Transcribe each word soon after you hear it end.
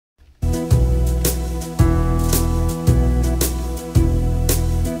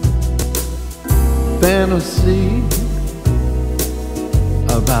fantasy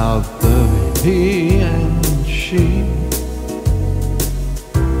about the he and she,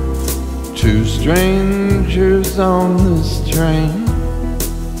 two strangers on this train.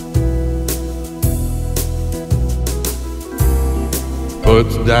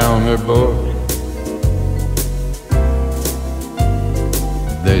 Puts down her book,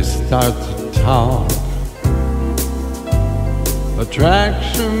 they start to talk.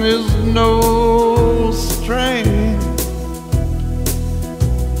 Attraction is no strain.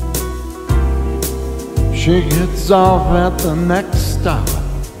 She gets off at the next stop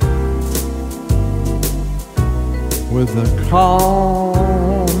with a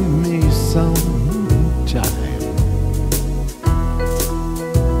call me sometime.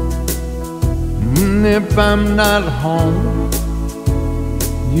 If I'm not home,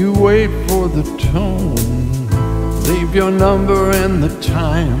 you wait for the tone. Leave your number and the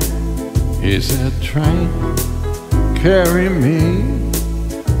time. Is that train carry me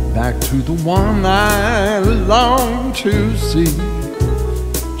back to the one I long to see?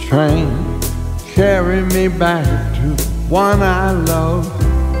 Train carry me back to the one I love,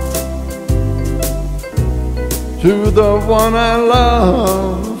 to the one I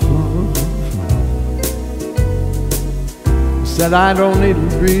love. Said I don't need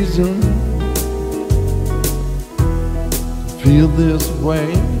a reason to feel this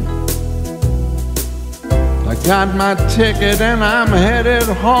way. I got my ticket and I'm headed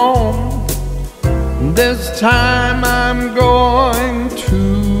home. This time I'm going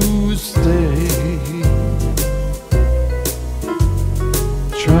to stay.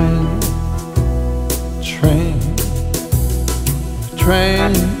 Train, train,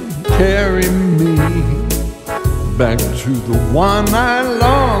 train, carry me back to the one I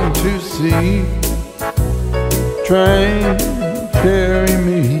long to see. Train, carry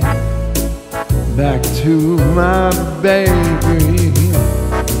me back to my baby,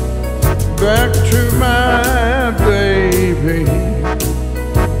 back to my baby.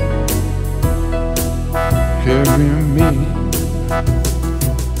 Carry me, a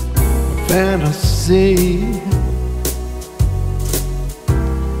fantasy,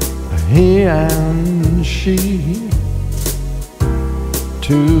 he and she,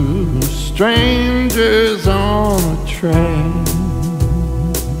 two strangers on a train.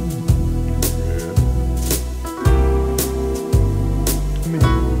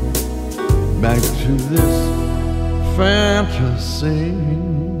 Back to this fantasy.